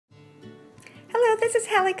this is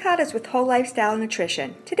Hallie Cottas with Whole Lifestyle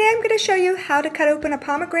Nutrition. Today I'm going to show you how to cut open a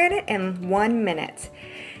pomegranate in 1 minute.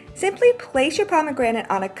 Simply place your pomegranate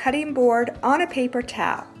on a cutting board on a paper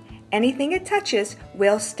towel. Anything it touches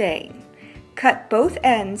will stain. Cut both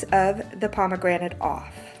ends of the pomegranate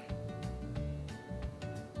off.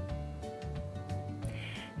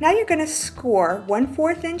 Now you're going to score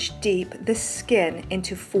 1/4 inch deep the skin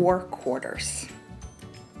into 4 quarters.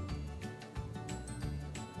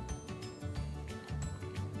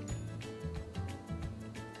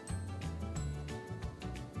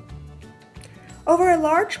 Over a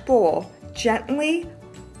large bowl, gently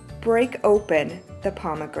break open the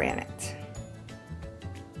pomegranate.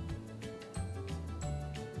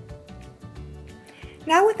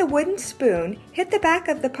 Now with a wooden spoon, hit the back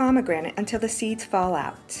of the pomegranate until the seeds fall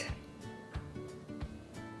out.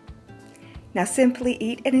 Now simply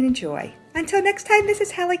eat and enjoy. Until next time, this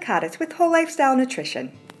is Hallie Cottas with Whole Lifestyle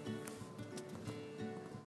Nutrition.